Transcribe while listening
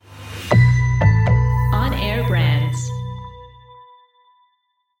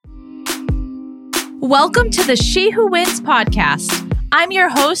Welcome to the She Who Wins podcast. I'm your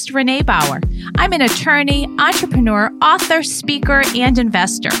host, Renee Bauer. I'm an attorney, entrepreneur, author, speaker, and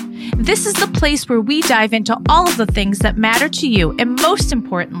investor. This is the place where we dive into all of the things that matter to you and, most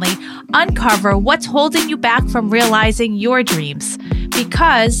importantly, uncover what's holding you back from realizing your dreams.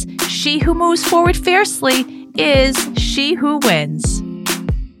 Because she who moves forward fiercely is she who wins.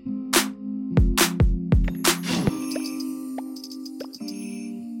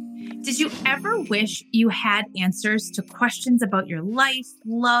 Did you ever wish you had answers to questions about your life,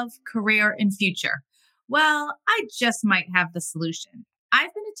 love, career, and future? Well, I just might have the solution.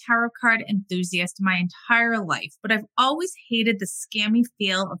 I've been a tarot card enthusiast my entire life, but I've always hated the scammy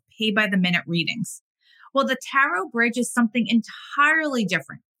feel of pay-by-the-minute readings. Well, the Tarot Bridge is something entirely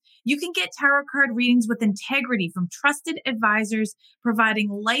different. You can get tarot card readings with integrity from trusted advisors providing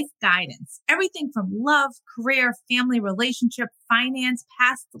life guidance, everything from love, career, family, relationship, finance,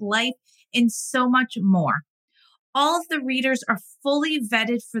 past life, and so much more. All of the readers are fully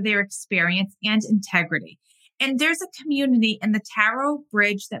vetted for their experience and integrity. And there's a community in the Tarot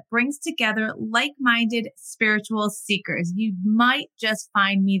Bridge that brings together like-minded spiritual seekers. You might just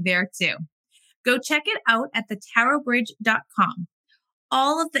find me there too. Go check it out at thetarotbridge.com.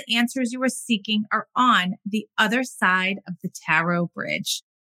 All of the answers you are seeking are on the other side of the Tarot Bridge.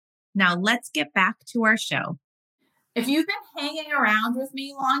 Now let's get back to our show. If you've been hanging around with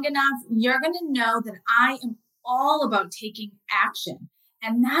me long enough, you're going to know that I am all about taking action.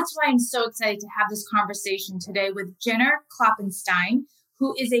 And that's why I'm so excited to have this conversation today with Jenna Klopfenstein,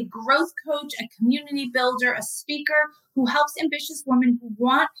 who is a growth coach, a community builder, a speaker who helps ambitious women who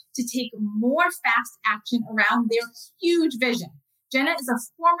want to take more fast action around their huge vision. Jenna is a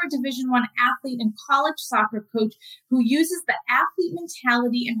former Division I athlete and college soccer coach who uses the athlete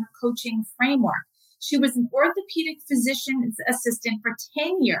mentality in her coaching framework. She was an orthopedic physician's assistant for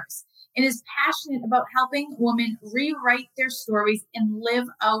 10 years and is passionate about helping women rewrite their stories and live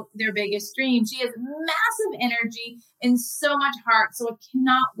out their biggest dreams. She has massive energy and so much heart, so I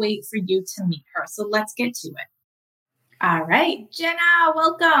cannot wait for you to meet her. So let's get to it. All right, Jenna,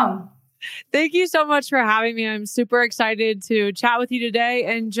 welcome. Thank you so much for having me. I'm super excited to chat with you today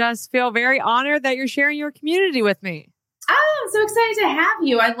and just feel very honored that you're sharing your community with me. Oh, I'm so excited to have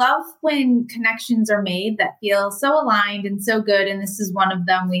you. I love when connections are made that feel so aligned and so good. And this is one of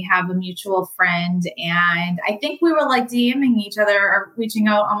them. We have a mutual friend, and I think we were like DMing each other or reaching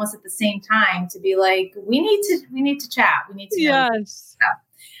out almost at the same time to be like, we need to chat. We need to know. Yes.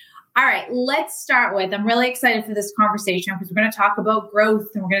 All right, let's start with, I'm really excited for this conversation because we're going to talk about growth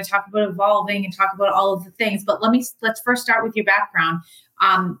and we're going to talk about evolving and talk about all of the things. But let's first start with your background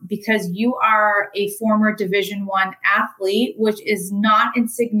because you are a former Division I athlete, which is not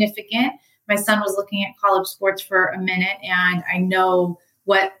insignificant. My son was looking at college sports for a minute, and I know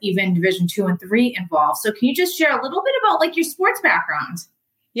what even Division II and III involve. So can you just share a little bit about like your sports background?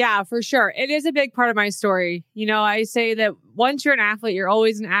 Yeah, for sure. It is a big part of my story. You know, I say that once you're an athlete, you're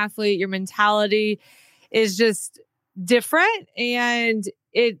always an athlete. Your mentality is just different and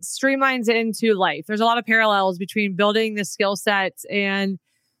it streamlines into life. There's a lot of parallels between building the skill sets and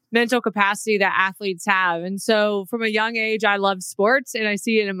mental capacity that athletes have. And so from a young age, I love sports and I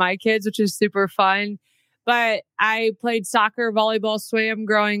see it in my kids, which is super fun. But I played soccer, volleyball, swam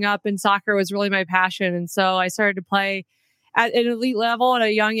growing up, and soccer was really my passion. And so I started to play at an elite level at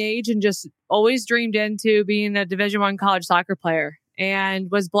a young age and just always dreamed into being a Division I college soccer player, and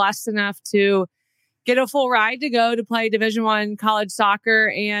was blessed enough to get a full ride to go to play Division I college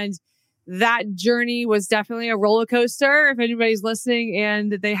soccer. And that journey was definitely a roller coaster. If anybody's listening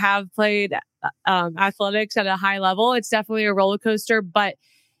and they have played athletics at a high level, it's definitely a roller coaster, but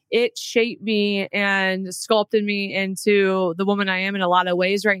it shaped me and sculpted me into the woman I am in a lot of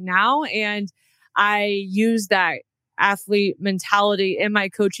ways right now. And I use that athlete mentality in my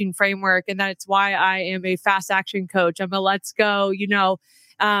coaching framework. And that's why I am a fast action coach. I'm a let's go,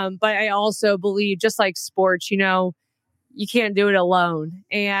 but I also believe, just like sports, you can't do it alone.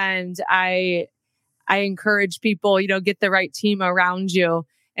 And I encourage people, get the right team around you.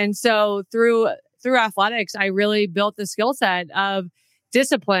 And so through athletics, I really built the skill set of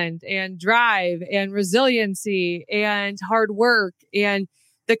discipline and drive and resiliency and hard work and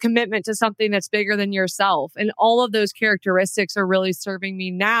the commitment to something that's bigger than yourself. And all of those characteristics are really serving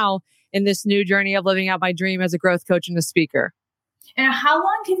me now in this new journey of living out my dream as a growth coach and a speaker. And how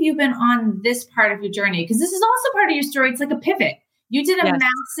long have you been on this part of your journey? Because this is also part of your story. It's like a pivot. You did a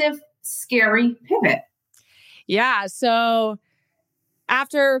massive, scary pivot. Yeah. So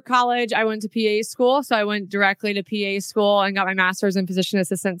after college, I went to PA school. So I went directly to PA school and got my master's in physician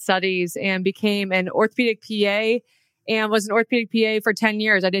assistant studies and became an orthopedic PA and was an orthopedic PA for 10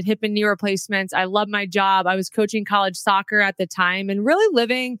 years. I did hip and knee replacements. I loved my job. I was coaching college soccer at the time and really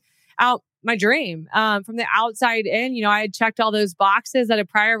living out my dream. From the outside in, I had checked all those boxes that a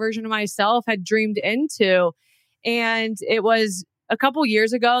prior version of myself had dreamed into. And it was a couple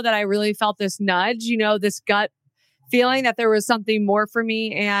years ago that I really felt this nudge, this gut feeling that there was something more for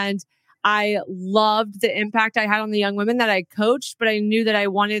me. And I loved the impact I had on the young women that I coached, but I knew that I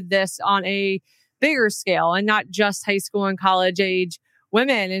wanted this on a bigger scale and not just high school and college age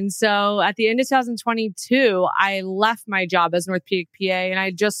women. And so at the end of 2022, I left my job as an orthopedic PA and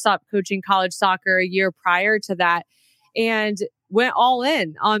I just stopped coaching college soccer a year prior to that and went all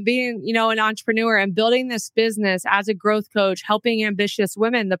in on being, an entrepreneur and building this business as a growth coach, helping ambitious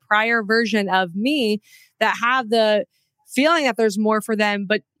women, the prior version of me that have the feeling that there's more for them,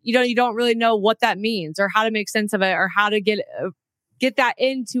 but you don't really know what that means or how to make sense of it or how to get that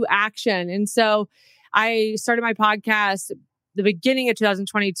into action. And so I started my podcast the beginning of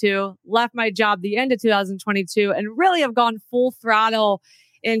 2022, left my job the end of 2022, and really have gone full throttle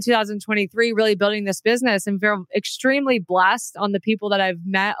in 2023, really building this business and feel extremely blessed on the people that I've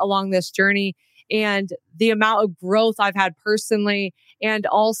met along this journey and the amount of growth I've had personally and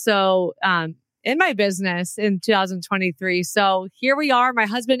also in my business in 2023. So here we are. My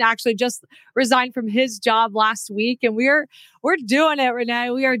husband actually just resigned from his job last week and we're doing it, Renee.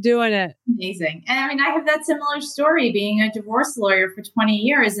 We are doing it. Amazing. And I have that similar story being a divorce lawyer for 20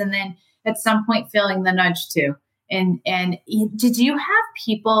 years and then at some point feeling the nudge too. And did you have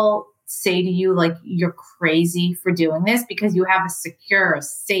people say to you, like, you're crazy for doing this because you have a secure,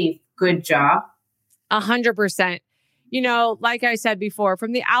 safe, good job? 100%. Like I said before,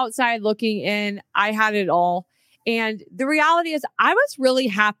 from the outside looking in, I had it all. And the reality is I was really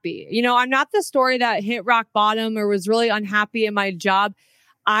happy. I'm not the story that hit rock bottom or was really unhappy in my job.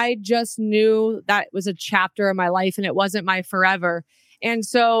 I just knew that was a chapter of my life and it wasn't my forever. And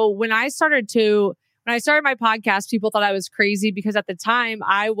so when I started my podcast, people thought I was crazy because at the time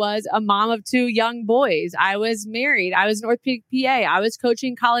I was a mom of 2 young boys. I was married. I was an orthopedic PA. I was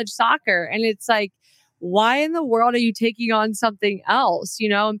coaching college soccer. And it's like, why in the world are you taking on something else?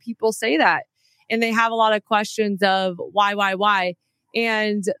 And people say that and they have a lot of questions of why?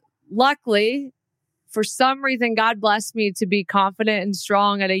 And luckily, for some reason, God blessed me to be confident and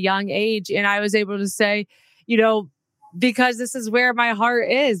strong at a young age. And I was able to say, because this is where my heart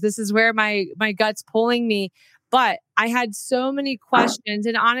is. This is where my gut's pulling me. But I had so many questions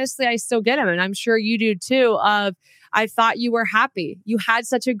and honestly, I still get them. And I'm sure you do too I thought you were happy. You had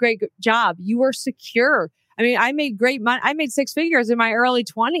such a great job. You were secure. I mean, I made great money. I made 6 figures in my early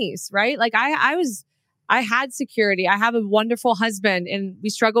 20s, right? Like I had security. I have a wonderful husband and we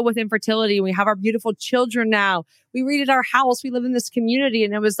struggle with infertility. We have our beautiful children now. We redid our house. We live in this community.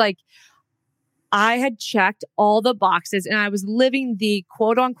 And it was like, I had checked all the boxes and I was living the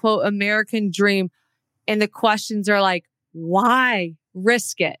quote unquote American dream. And the questions are like, why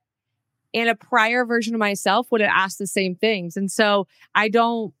risk it? And a prior version of myself would have asked the same things. And so I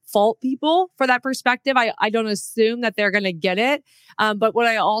don't fault people for that perspective. I don't assume that they're going to get it. But what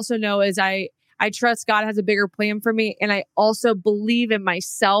I also know is I trust God has a bigger plan for me. And I also believe in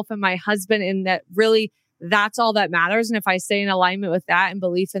myself and my husband and that really that's all that matters. And if I stay in alignment with that and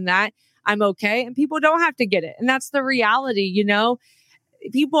belief in that, I'm okay. And people don't have to get it. And that's the reality,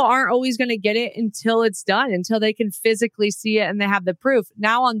 people aren't always going to get it until it's done, until they can physically see it and they have the proof.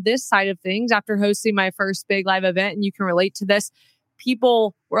 Now on this side of things, after hosting my first big live event, and you can relate to this,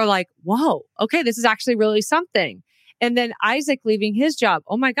 people were like, whoa, okay, this is actually really something. And then Isaac leaving his job.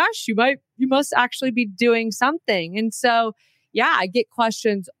 Oh my gosh, you must actually be doing something. And so, yeah, I get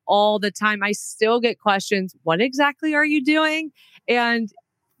questions all the time. I still get questions. What exactly are you doing? And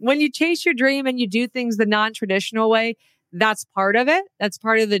when you chase your dream and you do things the non-traditional way, that's part of it. That's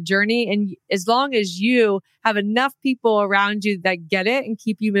part of the journey. And as long as you have enough people around you that get it and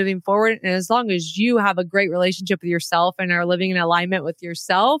keep you moving forward, and as long as you have a great relationship with yourself and are living in alignment with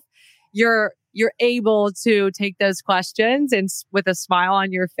yourself, you're able to take those questions and with a smile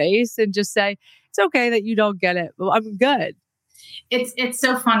on your face and just say, it's okay that you don't get it. I'm good. It's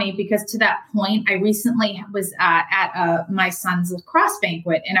so funny because to that point, I recently was at my son's lacrosse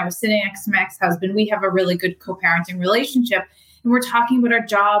banquet and I was sitting next to my ex-husband. We have a really good co-parenting relationship and we're talking about our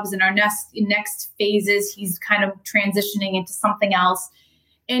jobs and our next phases. He's kind of transitioning into something else.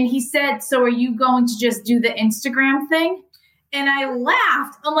 And he said, so are you going to just do the Instagram thing? And I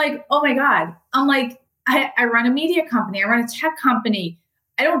laughed. I'm like, oh my God. I'm like, I run a media company. I run a tech company.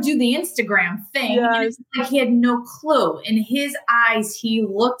 I don't do the Instagram thing. Yes. And it's like he had no clue. In his eyes, he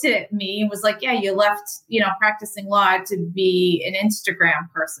looked at me and was like, yeah, you left, practicing law to be an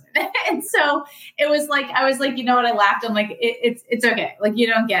Instagram person. And so it was like, I was like, you know what? I laughed. I'm like, it's okay. Like, you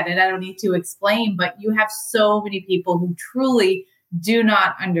don't get it. I don't need to explain, but you have so many people who truly do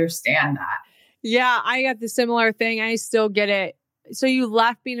not understand that. Yeah, I got the similar thing. I still get it. So you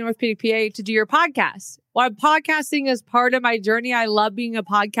left being an orthopedic PA to do your podcast. While podcasting is part of my journey, I love being a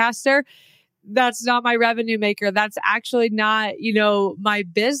podcaster. That's not my revenue maker. That's actually not, my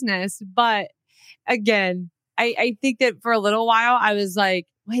business. But again, I think that for a little while, I was like,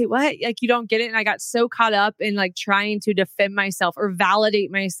 wait, what? Like, you don't get it. And I got so caught up in like trying to defend myself or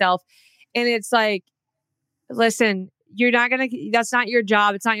validate myself. And it's like, listen, that's not your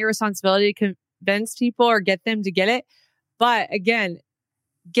job. It's not your responsibility to convince people or get them to get it. But again,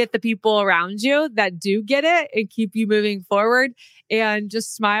 get the people around you that do get it and keep you moving forward, and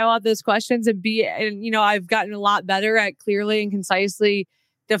just smile at those questions and I've gotten a lot better at clearly and concisely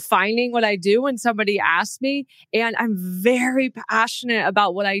defining what I do when somebody asks me. And I'm very passionate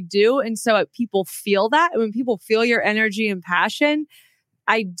about what I do. And so people feel that. And when people feel your energy and passion,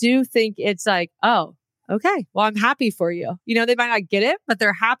 I do think it's like, oh, okay, well, I'm happy for you. They might not get it, but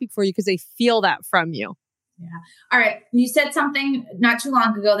they're happy for you because they feel that from you. Yeah. All right. You said something not too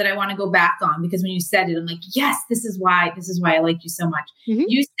long ago that I want to go back on, because when you said it, I'm like, yes, this is why I like you so much. Mm-hmm.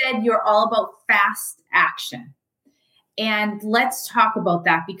 You said you're all about fast action. And let's talk about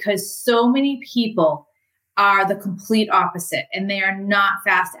that, because so many people are the complete opposite, and they are not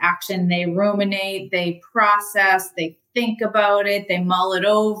fast action. They ruminate, they process, they think about it, they mull it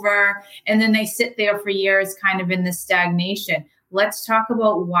over, and then they sit there for years kind of in this stagnation. Let's talk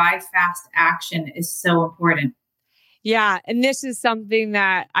about why fast action is so important. Yeah. And this is something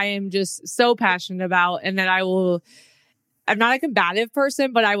that I am just so passionate about, and that I'm not a combative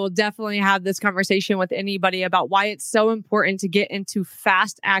person, but I will definitely have this conversation with anybody about why it's so important to get into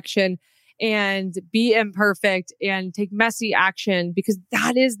fast action and be imperfect and take messy action, because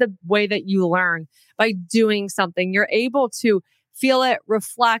that is the way that you learn. By doing something, you're able to feel it,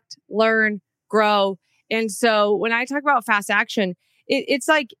 reflect, learn, grow. And so when I talk about fast action, it's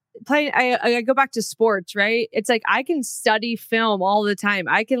like playing, I go back to sports, right? It's like I can study film all the time.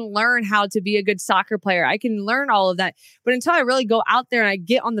 I can learn how to be a good soccer player. I can learn all of that. But until I really go out there and I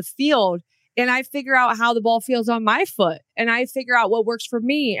get on the field and I figure out how the ball feels on my foot, and I figure out what works for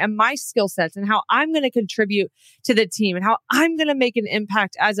me and my skill sets and how I'm going to contribute to the team and how I'm going to make an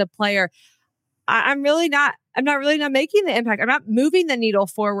impact as a player, I'm not really not making the impact. I'm not moving the needle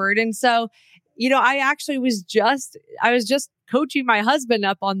forward. And so, I was just coaching my husband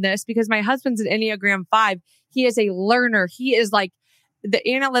up on this, because my husband's an Enneagram 5. He is a learner. He is like the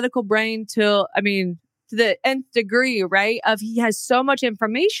analytical brain to the nth degree, right? He has so much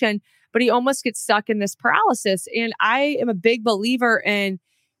information, but he almost gets stuck in this paralysis. And I am a big believer in,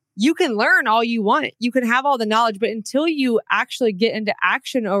 you can learn all you want. You can have all the knowledge, but until you actually get into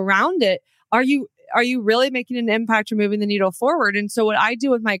action around it, are you really making an impact or moving the needle forward? And so what I do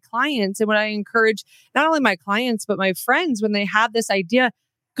with my clients, and what I encourage not only my clients, but my friends, when they have this idea,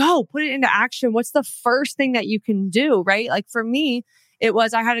 go put it into action. What's the first thing that you can do, right? Like for me, it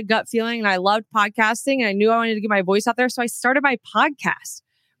was, I had a gut feeling and I loved podcasting and I knew I wanted to get my voice out there. So I started my podcast,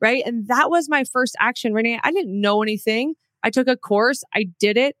 right? And that was my first action. Renee, I didn't know anything. I took a course. I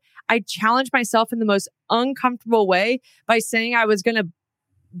did it. I challenged myself in the most uncomfortable way by saying I was going to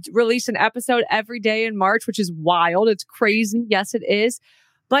release an episode every day in March, which is wild. It's crazy. Yes, it is.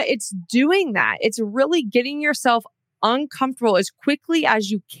 But it's doing that. It's really getting yourself uncomfortable as quickly as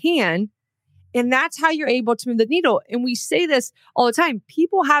you can. And that's how you're able to move the needle. And we say this all the time.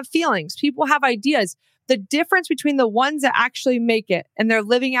 People have feelings. People have ideas. The difference between the ones that actually make it and they're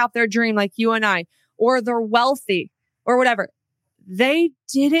living out their dream like you and I, or they're wealthy or whatever, they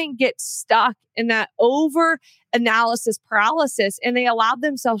didn't get stuck in that over analysis paralysis, and they allowed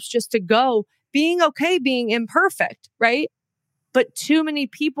themselves just to go, being okay, being imperfect, right? But too many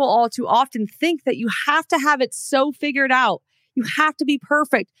people all too often think that you have to have it so figured out. You have to be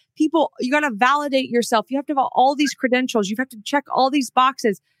perfect. People, you got to validate yourself. You have to have all these credentials. You have to check all these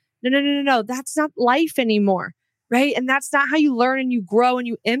boxes. No. That's not life anymore, right? And that's not how you learn and you grow and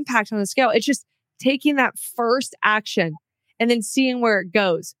you impact on a scale. It's just taking that first action and then seeing where it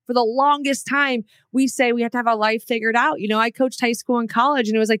goes. For the longest time, we say we have to have our life figured out. I coached high school and college,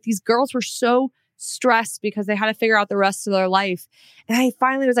 and it was like these girls were so stressed because they had to figure out the rest of their life. And I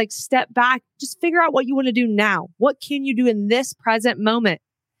finally was like, step back, just figure out what you want to do now. What can you do in this present moment?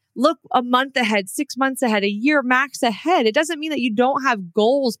 Look a month ahead, 6 months ahead, a year max ahead. It doesn't mean that you don't have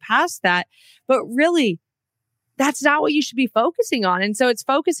goals past that, but really, that's not what you should be focusing on. And so it's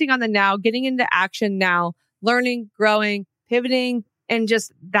focusing on the now, getting into action now, learning, growing, pivoting, and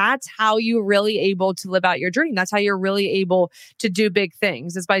just that's how you're really able to live out your dream. That's how you're really able to do big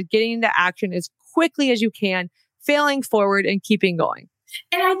things, is by getting into action as quickly as you can, failing forward and keeping going.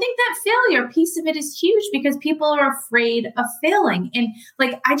 And I think that failure piece of it is huge because people are afraid of failing. And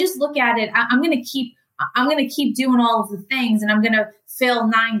like, I just look at it, I'm going to keep doing all of the things, and I'm going to fail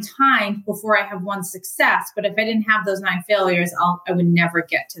 9 times before I have one success. But if I didn't have those 9 failures, I would never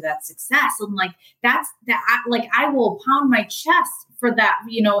get to that success. And like, I will pound my chest for that,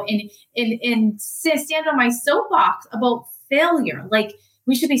 and stand on my soapbox about failure. Like,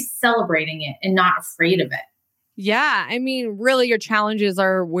 we should be celebrating it and not afraid of it. Yeah. I mean, really, your challenges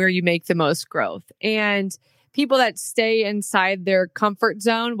are where you make the most growth. And people that stay inside their comfort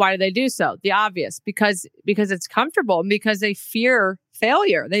zone, why do they do so? The obvious, because it's comfortable and because they fear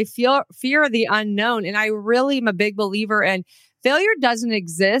failure. They fear the unknown. And I really am a big believer in failure doesn't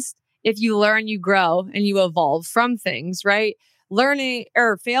exist if you learn, you grow, and you evolve from things, right? Learning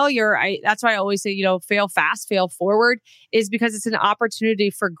or failure, that's why I always say, fail fast, fail forward, is because it's an opportunity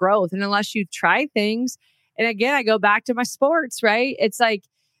for growth. And unless you try things, and again, I go back to my sports, right? It's like,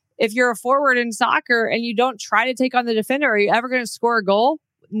 if you're a forward in soccer and you don't try to take on the defender, are you ever going to score a goal?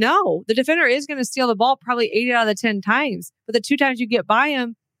 No, the defender is going to steal the ball probably 8 out of the 10 times. But the 2 times you get by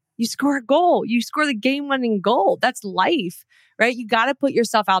him, you score a goal. You score the game-winning goal. That's life, right? You got to put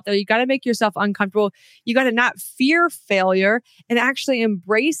yourself out there. You got to make yourself uncomfortable. You got to not fear failure and actually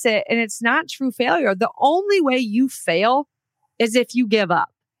embrace it. And it's not true failure. The only way you fail is if you give up.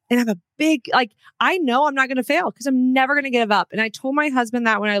 And I'm I know I'm not going to fail because I'm never going to give up. And I told my husband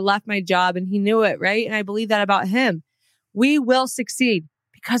that when I left my job, and he knew it, right? And I believe that about him. We will succeed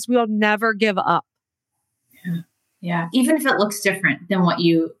because we'll never give up. Yeah. Even if it looks different than what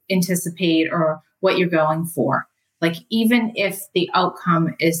you anticipate or what you're going for. Like, even if the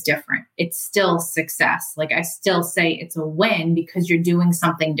outcome is different, it's still success. Like, I still say it's a win because you're doing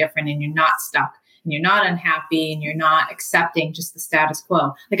something different and you're not stuck. And you're not unhappy, and you're not accepting just the status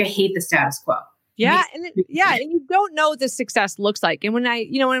quo. Like, I hate the status quo. Yeah. And you don't know what the success looks like. And when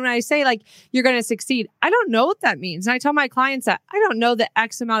I say like, you're going to succeed, I don't know what that means. And I tell my clients that I don't know the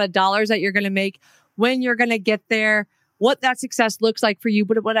X amount of dollars that you're going to make, when you're going to get there, what that success looks like for you.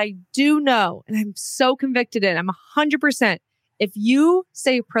 But what I do know, and I'm so convicted in, I'm 100%, if you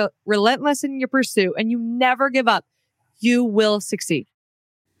stay relentless in your pursuit and you never give up, you will succeed.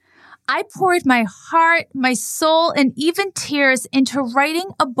 I poured my heart, my soul, and even tears into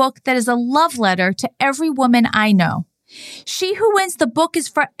writing a book that is a love letter to every woman I know. She Who Wins the book is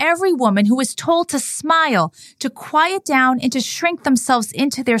for every woman who is told to smile, to quiet down, and to shrink themselves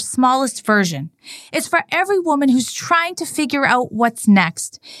into their smallest version. It's for every woman who's trying to figure out what's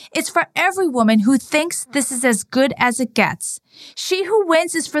next. It's for every woman who thinks this is as good as it gets. She Who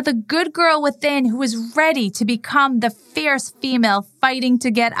Wins is for the good girl within who is ready to become the fierce female fighting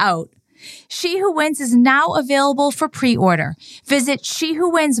to get out. She Who Wins is now available for pre-order. Visit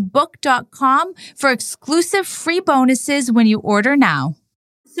shewhowinsbook.com for exclusive free bonuses when you order now.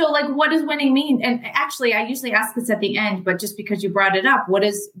 So, like, what does winning mean? And actually, I usually ask this at the end, but just because you brought it up, what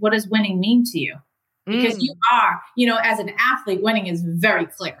does winning mean to you? Because you are, as an athlete, winning is very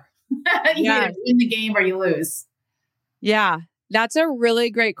clear. You either win the game or you lose. Yeah. That's a really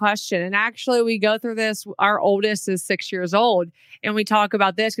great question. And actually, we go through this. Our oldest is 6 years old, and we talk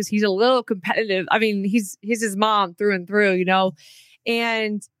about this because he's a little competitive. I mean, he's his mom through and through,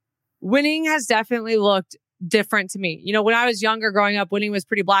 and winning has definitely looked different to me. When I was younger growing up, winning was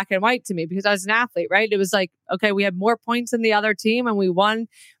pretty black and white to me because I was an athlete, right? It was like, okay, we had more points than the other team and we won,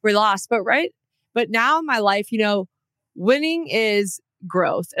 we lost. But now in my life, winning is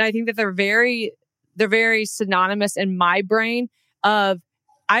growth. And I think that they're very synonymous in my brain of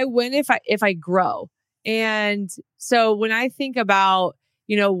I win if I grow. And so when I think about,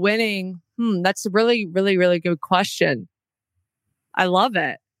 winning, that's a really, really, really good question. I love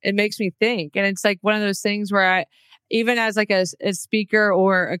it. It makes me think. And it's like one of those things where I, even as like a speaker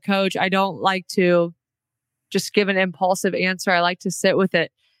or a coach, I don't like to just give an impulsive answer. I like to sit with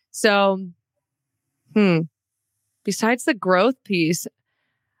it. So, besides the growth piece,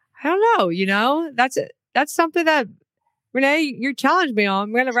 I don't know, that's something that, Renee, you challenged me on.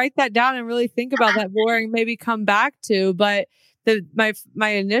 I'm going to write that down and really think about that more and maybe come back to. But my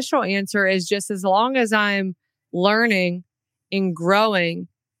initial answer is just as long as I'm learning and growing,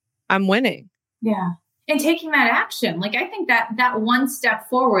 I'm winning. Yeah. And taking that action. Like, I think that one step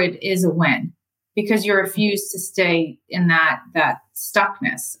forward is a win. because you refuse to stay in that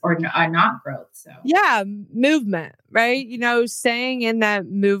stuckness or not growth. So yeah, movement, right? Staying in that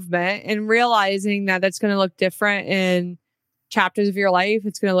movement and realizing that that's going to look different in chapters of your life.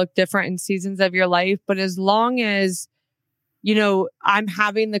 It's going to look different in seasons of your life. But as long as, I'm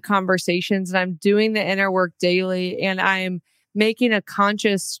having the conversations and I'm doing the inner work daily and I'm making a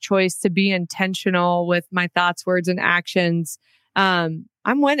conscious choice to be intentional with my thoughts, words, and actions, I'm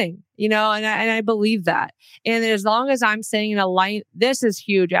winning, and I believe that. And as long as I'm staying in a line, this is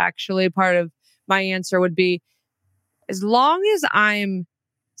huge, actually. Part of my answer would be, as long as I'm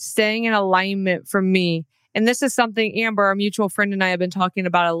staying in alignment for me, and this is something Amber, our mutual friend, and I have been talking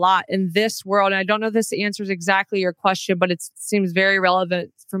about a lot in this world. And I don't know if this answers exactly your question, but it seems very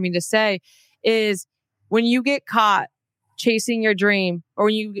relevant for me to say, is when you get caught chasing your dream or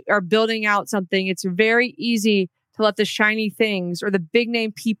when you are building out something, it's very easy to let the shiny things or the big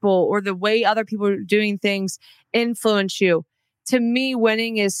name people or the way other people are doing things influence you. To me,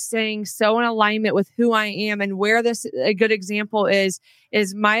 winning is staying so in alignment with who I am. And where this a good example is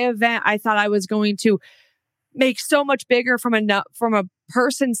my event. I thought I was going to make so much bigger from a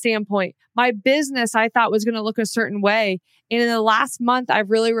person standpoint. My business I thought was going to look a certain way. And in the last month, I've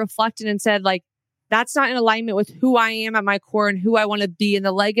really reflected and said, like, that's not in alignment with who I am at my core and who I want to be and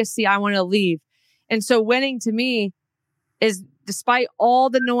the legacy I want to leave. And so winning to me is, despite all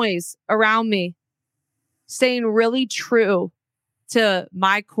the noise around me, staying really true to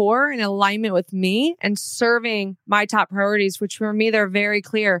my core and alignment with me and serving my top priorities, which for me, they're very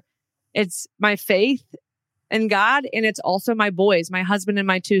clear. It's my faith in God, and it's also my boys, my husband and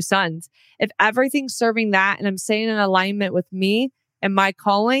my 2 sons. If everything's serving that and I'm staying in alignment with me and my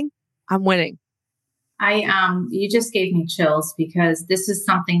calling, I'm winning. You just gave me chills because this is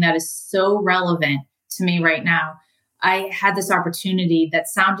something that is so relevant to me right now. I had this opportunity that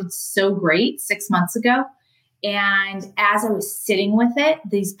sounded so great 6 months ago. And as I was sitting with it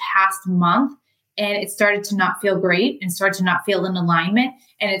these past month, and it started to not feel great and started to not feel in alignment.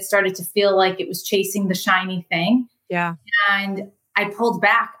 And it started to feel like it was chasing the shiny thing. Yeah. And I pulled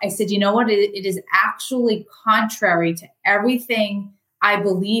back. I said, you know what? It is actually contrary to everything I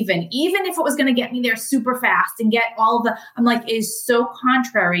believe in, even if it was going to get me there super fast and get I'm like, it is so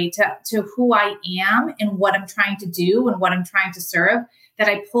contrary to who I am and what I'm trying to do and what I'm trying to serve, that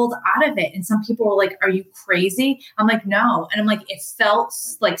I pulled out of it. And some people were like, are you crazy? I'm like, no. And I'm like, it felt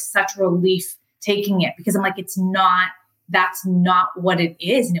like such relief taking it, because I'm like, that's not what it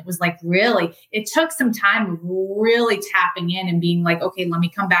is. And it was like, really, it took some time really tapping in and being like, okay, let me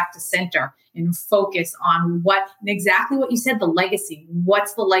come back to center and focus on exactly what you said, the legacy.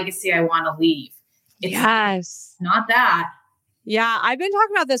 What's the legacy I want to leave? It's not that. Yeah. I've been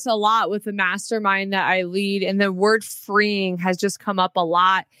talking about this a lot with the mastermind that I lead, and the word freeing has just come up a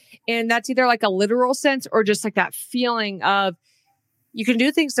lot. And that's either like a literal sense or just like that feeling of, you can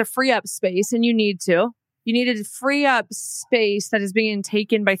do things to free up space, and you need to. You need to free up space that is being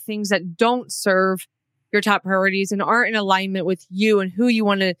taken by things that don't serve your top priorities and aren't in alignment with you and who you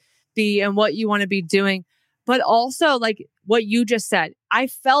want to be and what you want to be doing. But also, like what you just said, I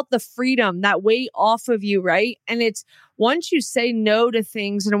felt the freedom, that weight off of you, right? And it's once you say no to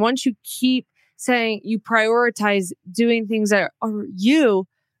things and once you keep saying you prioritize doing things that are you,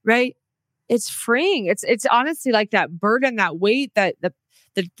 right? It's freeing. It's honestly like that burden, that weight, that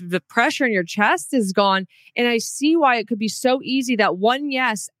the pressure in your chest is gone. And I see why it could be so easy that one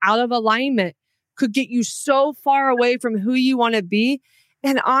yes out of alignment could get you so far away from who you want to be.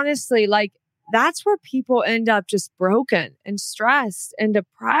 And honestly, like that's where people end up just broken and stressed and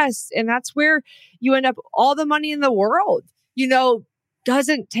depressed. And that's where you end up, all the money in the world,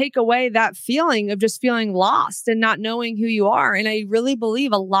 doesn't take away that feeling of just feeling lost and not knowing who you are. And I really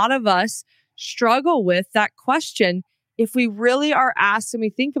believe a lot of us struggle with that question. If we really are asked and we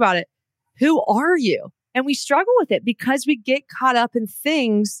think about it, who are you? And we struggle with it because we get caught up in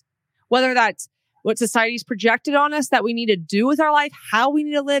things, whether that's what society's projected on us that we need to do with our life, how we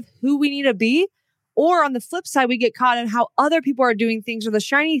need to live, who we need to be. Or on the flip side, we get caught in how other people are doing things or the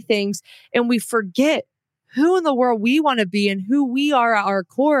shiny things. And we forget who in the world we want to be and who we are at our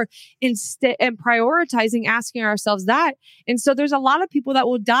core, and prioritizing asking ourselves that. And so there's a lot of people that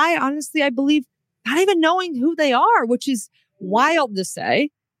will die, honestly, I believe, not even knowing who they are, which is wild to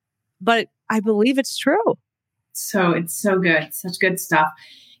say, but I believe it's true. So it's so good. Such good stuff.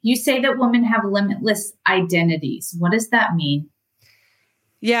 You say that women have limitless identities. What does that mean?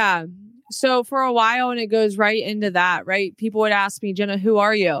 Yeah. So for a while, and it goes right into that, right? People would ask me, Jenna, who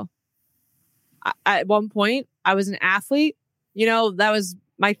are you? At one point, I was an athlete. That was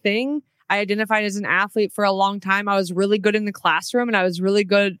my thing. I identified as an athlete for a long time. I was really good in the classroom and I was really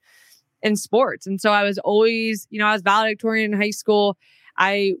good in sports. And so I was always, I was valedictorian in high school.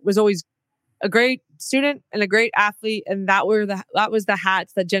 I was always a great student and a great athlete. And that was the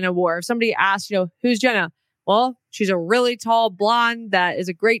hats that Jenna wore. If somebody asked, who's Jenna? Well, she's a really tall blonde that is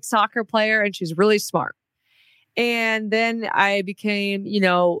a great soccer player and she's really smart. And then I became,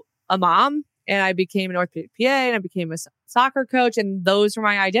 a mom, and I became an orthopedic PA, and I became a soccer coach. And those were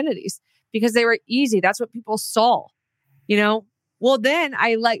my identities because they were easy. That's what people saw, Well, then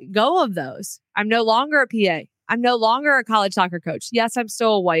I let go of those. I'm no longer a PA. I'm no longer a college soccer coach. Yes, I'm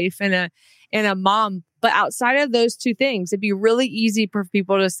still a wife and a mom. But outside of those two things, it'd be really easy for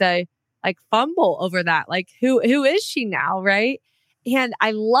people to say, fumble over that. Who is she now? Right. And I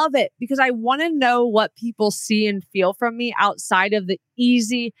love it because I want to know what people see and feel from me outside of the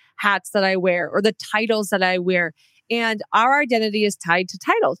easy hats that I wear or the titles that I wear. And our identity is tied to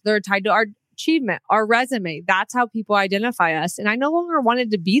titles. They're tied to our achievement, our resume. That's how people identify us. And I no longer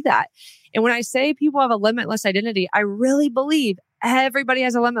wanted to be that. And when I say people have a limitless identity, I really believe everybody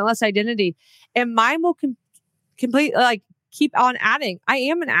has a limitless identity. And mine will completely keep on adding. I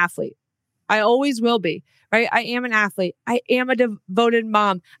am an athlete. I always will be, right? I am an athlete. I am a devoted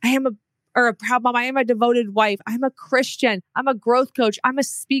mom. I am a proud mom. I am a devoted wife. I'm a Christian. I'm a growth coach. I'm a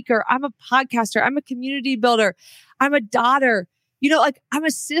speaker. I'm a podcaster. I'm a community builder. I'm a daughter. I'm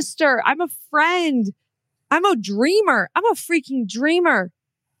a sister. I'm a friend. I'm a dreamer. I'm a freaking dreamer.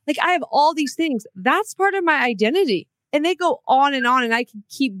 I have all these things. That's part of my identity. And they go on, and I can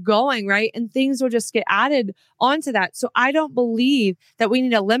keep going, right? And things will just get added onto that. So I don't believe that we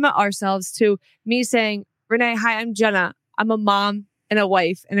need to limit ourselves to me saying, Renee, hi, I'm Jenna. I'm a mom and a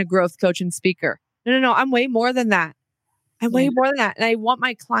wife and a growth coach and speaker. No. I'm way more than that. I'm way more than that. And I want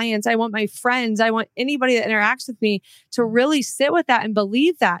my clients, I want my friends, I want anybody that interacts with me to really sit with that and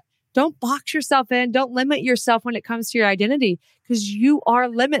believe that. Don't box yourself in. Don't limit yourself when it comes to your identity because you are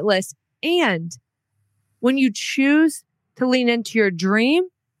limitless. And when you choose to lean into your dream,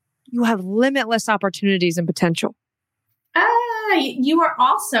 you have limitless opportunities and potential. You are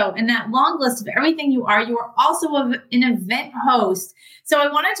also in that long list of everything you are also an event host. So I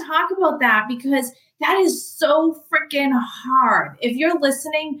want to talk about that because that is so freaking hard. If you're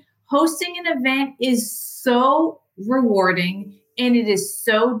listening, hosting an event is so rewarding and it is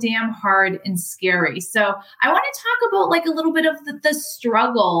so damn hard and scary. So I want to talk about a little bit of the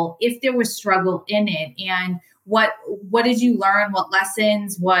struggle, if there was struggle in it, and what did you learn, what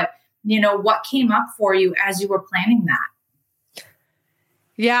lessons, what came up for you as you were planning that?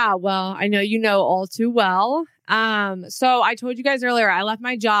 Yeah, well, I know you know all too well. So I told you guys earlier, I left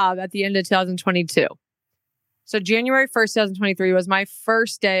my job at the end of 2022. So January 1st, 2023 was my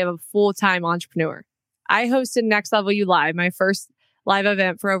first day of a full-time entrepreneur. I hosted Next Level You Live, my first live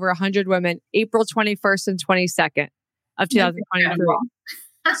event for over 100 women, April 21st and 22nd of 2023.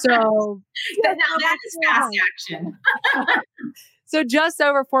 So now that is fast action. So just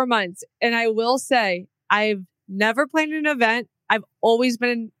over 4 months. And I will say, I've never planned an event. I've always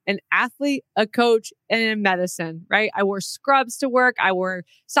been an athlete, a coach, and in medicine, right? I wore scrubs to work. I wore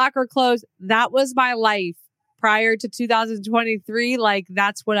soccer clothes. That was my life prior to 2023.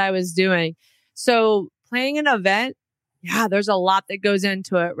 That's what I was doing. So planning an event, yeah, there's a lot that goes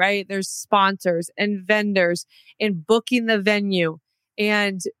into it, right? There's sponsors and vendors and booking the venue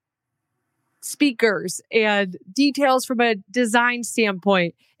and speakers and details from a design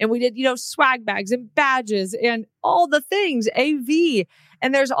standpoint. And we did, swag bags and badges and all the things, AV.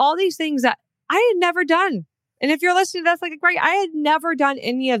 And there's all these things that I had never done. And if you're listening, that's great. I had never done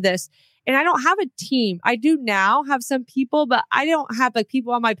any of this. And I don't have a team. I do now have some people, but I don't have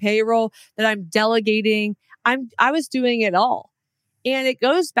people on my payroll that I'm delegating. I was doing it all. And it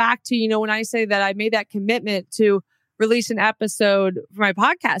goes back to, when I say that I made that commitment to release an episode for my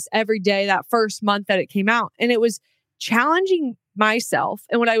podcast every day that first month that it came out. And it was challenging myself.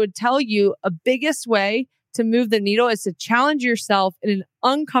 And what I would tell you, a biggest way to move the needle is to challenge yourself in an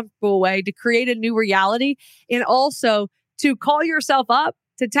uncomfortable way to create a new reality, and also to call yourself up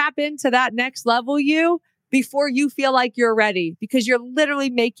to tap into that next level you before you feel like you're ready, because you're literally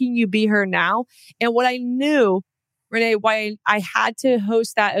making you be her now. And what I knew, Renee, why I had to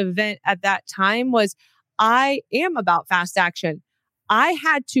host that event at that time was I am about fast action. I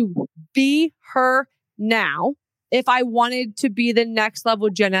had to be her now if I wanted to be the next level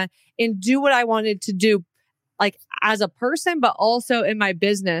Jenna and do what I wanted to do, as a person, but also in my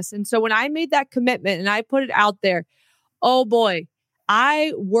business. And so when I made that commitment and I put it out there, oh boy,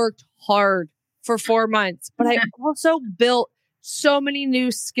 I worked hard for 4 months, but I also built so many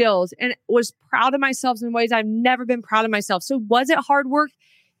new skills and was proud of myself in ways I've never been proud of myself. So was it hard work?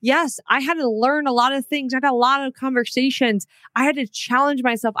 yes, I had to learn a lot of things. I had a lot of conversations. I had to challenge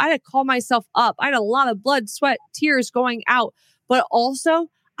myself. I had to call myself up. I had a lot of blood, sweat, tears going out. But also,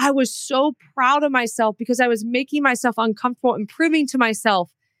 I was so proud of myself because I was making myself uncomfortable and proving to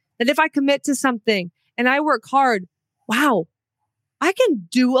myself that if I commit to something and I work hard, wow, I can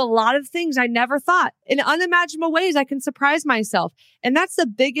do a lot of things I never thought. In unimaginable ways, I can surprise myself. And that's the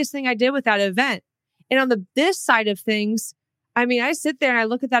biggest thing I did with that event. And on this side of things, I mean, I sit there and I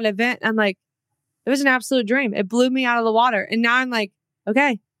look at that event and I'm like, it was an absolute dream. It blew me out of the water. And now I'm like,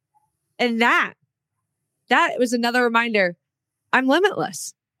 okay. And that was another reminder. I'm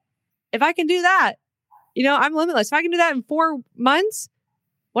limitless. If I can do that, I'm limitless. If I can do that in 4 months,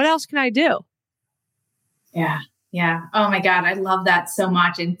 what else can I do? Yeah. Yeah. Oh my God. I love that so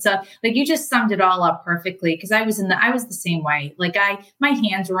much. And so like you just summed it all up perfectly. Cause I was the same way. Like my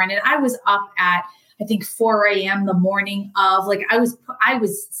hands were in it. I was up at, I think 4 a.m. the morning of, like, I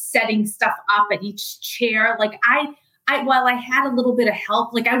was setting stuff up at each chair. Like while I had a little bit of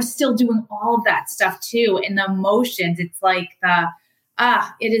help, like I was still doing all of that stuff too. And the emotions, it's like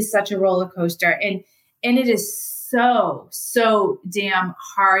it is such a roller coaster. And it is so damn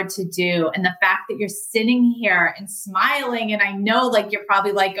hard to do. And the fact that you're sitting here and smiling, and I know like you're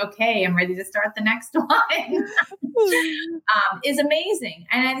probably like, okay, I'm ready to start the next one, is amazing.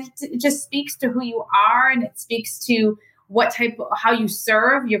 And it just speaks to who you are, and it speaks to how you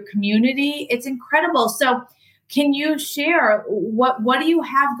serve your community. It's incredible. So can you share what do you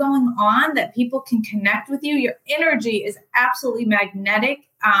have going on that people can connect with you? Your energy is absolutely magnetic.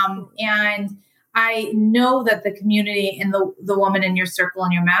 And I know that the community and the woman in your circle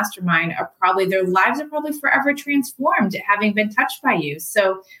and your mastermind their lives are probably forever transformed, having been touched by you.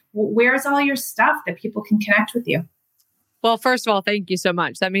 So where's all your stuff that people can connect with you? Well, first of all, thank you so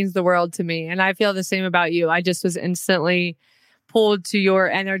much. That means the world to me. And I feel the same about you. I just was instantly pulled to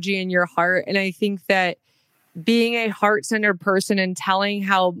your energy and your heart. And I think that being a heart-centered person and telling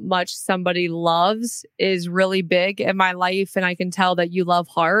how much somebody loves is really big in my life. And I can tell that you love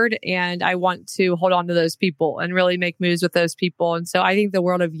hard, and I want to hold on to those people and really make moves with those people. And so I think the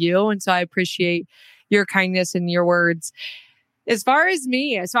world of you. And so I appreciate your kindness and your words. As far as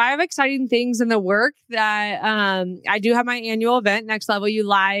me, so I have exciting things in the work that I do have my annual event, Next Level You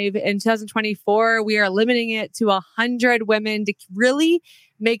Live in 2024. We are limiting it to 100 women to really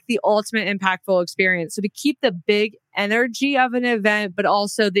make the ultimate impactful experience. So to keep the big energy of an event, but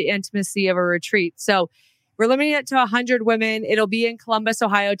also the intimacy of a retreat. So we're limiting it to 100 women. It'll be in Columbus,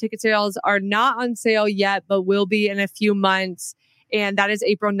 Ohio. Ticket sales are not on sale yet, but will be in a few months. And that is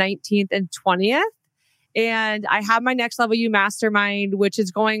April 19th and 20th. And I have my Next Level You Mastermind, which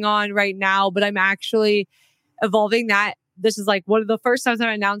is going on right now, but I'm actually evolving that. This is like one of the first times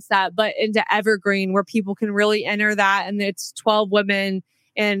I've announced that, but into Evergreen, where people can really enter that. And it's 12 women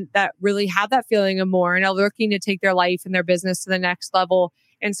and that really have that feeling of more and are looking to take their life and their business to the next level.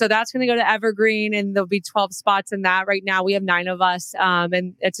 And so that's going to go to Evergreen, and there'll be 12 spots in that. Right now we have 9 of us,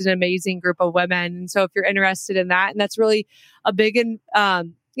 and it's an amazing group of women. And so if you're interested in that, and that's really a big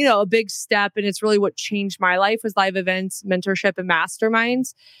a big step. And it's really what changed my life was live events, mentorship, and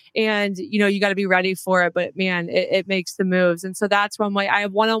masterminds. And, you got to be ready for it. But man, it makes the moves. And so that's one way. I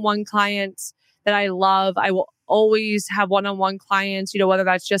have one-on-one clients that I love. I will always have one-on-one clients, whether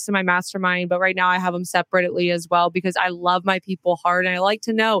that's just in my mastermind, but right now I have them separately as well, because I love my people hard. And I like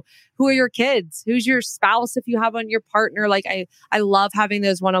to know, who are your kids? Who's your spouse? If you have one, your partner, like I love having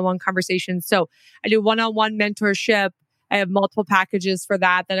those one-on-one conversations. So I do one-on-one mentorship. I have multiple packages for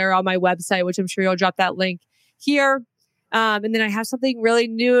that are on my website, which I'm sure you'll drop that link here. And then I have something really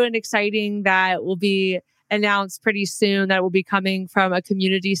new and exciting that will be announced pretty soon that will be coming from a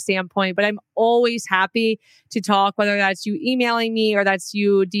community standpoint. But I'm always happy to talk, whether that's you emailing me or that's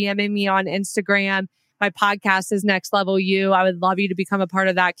you DMing me on Instagram. My podcast is Next Level You. I would love you to become a part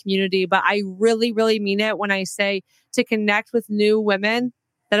of that community. But I really, really mean it when I say to connect with new women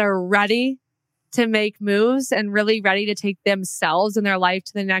that are ready to make moves and really ready to take themselves and their life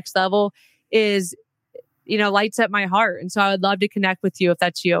to the next level is, lights up my heart. And so I would love to connect with you if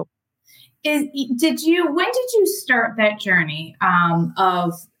that's you. When did you start that journey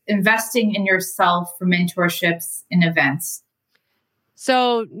of investing in yourself for mentorships and events?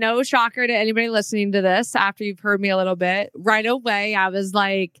 So no shocker to anybody listening to this after you've heard me a little bit. Right away, I was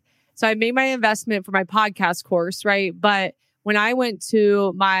like, so I made my investment for my podcast course, right? But when I went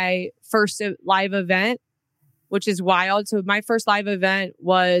to my first live event, which is wild. So my first live event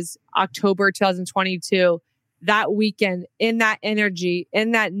was October 2022. That weekend, in that energy,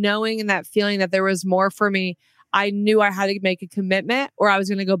 in that knowing and that feeling that there was more for me, I knew I had to make a commitment or I was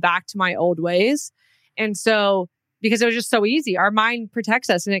going to go back to my old ways. And so because it was just so easy. Our mind protects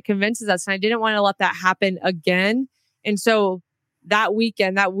us and it convinces us. And I didn't want to let that happen again. And so that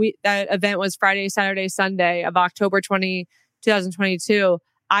weekend, that event was Friday, Saturday, Sunday of October 2022.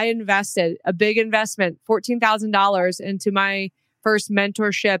 I invested a big investment, $14,000 into my first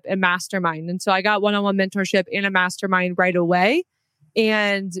mentorship and mastermind. And so I got one-on-one mentorship and a mastermind right away.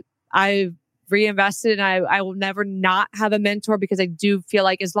 And I've reinvested, and I will never not have a mentor, because I do feel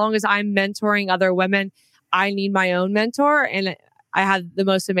like as long as I'm mentoring other women, I need my own mentor. And I had the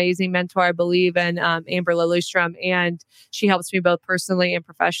most amazing mentor, I believe, in Amber Lillystrom, and she helps me both personally and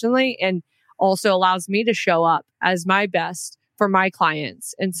professionally, and also allows me to show up as my best for my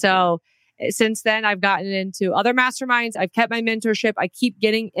clients. And so since then, I've gotten into other masterminds. I've kept my mentorship. I keep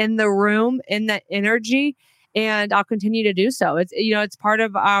getting in the room, in that energy, and I'll continue to do so. It's part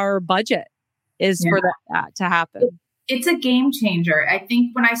of our budget is for that to happen. It's a game changer. I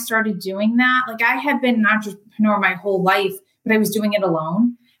think when I started doing that, like, I had been an entrepreneur my whole life, but I was doing it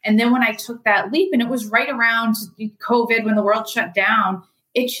alone. And then when I took that leap, and it was right around COVID when the world shut down,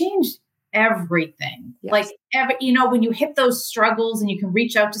 it changed everything. Yes. Like, when you hit those struggles and you can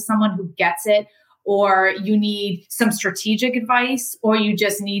reach out to someone who gets it, or you need some strategic advice, or you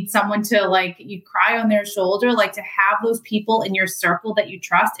just need someone to you cry on their shoulder, to have those people in your circle that you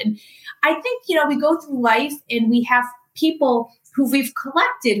trust. And I think, we go through life and we have people who we've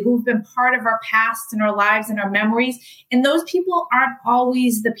collected, who've been part of our past and our lives and our memories. And those people aren't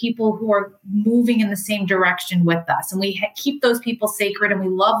always the people who are moving in the same direction with us. And we keep those people sacred and we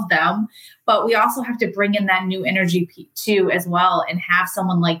love them, but we also have to bring in that new energy too, as well, and have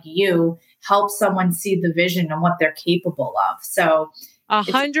someone like you help someone see the vision and what they're capable of. So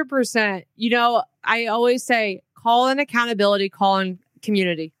 100%. I always say, call in accountability, call in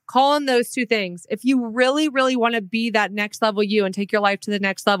community, call in those two things. If you really, really want to be that next level you and take your life to the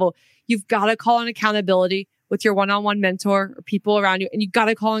next level, you've got to call in accountability with your one-on-one mentor or people around you. And you got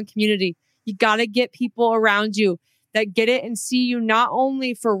to call in community. You got to get people around you that get it and see you not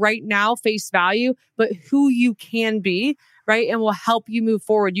only for right now face value, but who you can be, right? And will help you move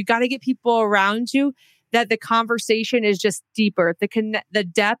forward. You got to get people around you that the conversation is just deeper. The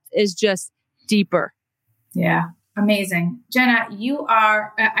depth is just deeper. Yeah. Amazing. Jenna, you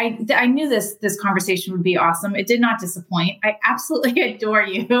are, I knew this conversation would be awesome. It did not disappoint. I absolutely adore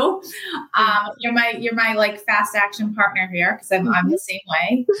you. You're my fast action partner here, because I'm the same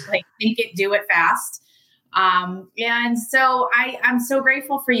way. Think it, do it fast. And so I'm so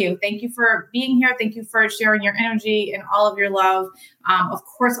grateful for you. Thank you for being here. Thank you for sharing your energy and all of your love. Of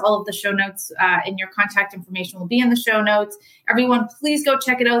course, all of the show notes and your contact information will be in the show notes. Everyone, please go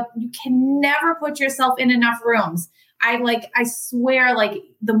check it out. You can never put yourself in enough rooms. I swear,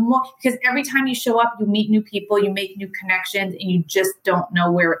 the more, because every time you show up, you meet new people, you make new connections, and you just don't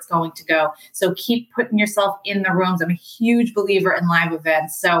know where it's going to go. So keep putting yourself in the rooms. I'm a huge believer in live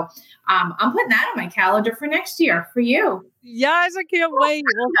events. So I'm putting that on my calendar for next year for you. Yes, I can't wait.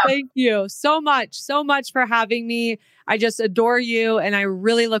 Well, thank you so much for having me. I just adore you. And I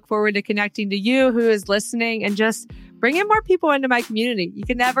really look forward to connecting to you who is listening and just bringing more people into my community. You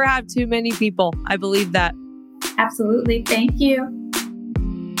can never have too many people. I believe that. Absolutely. Thank you.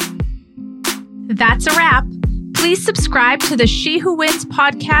 That's a wrap. Please subscribe to the She Who Wins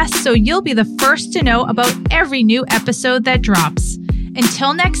podcast so you'll be the first to know about every new episode that drops.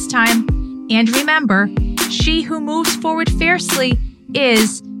 Until next time, and remember, she who moves forward fiercely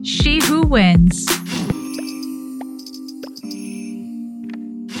is she who wins.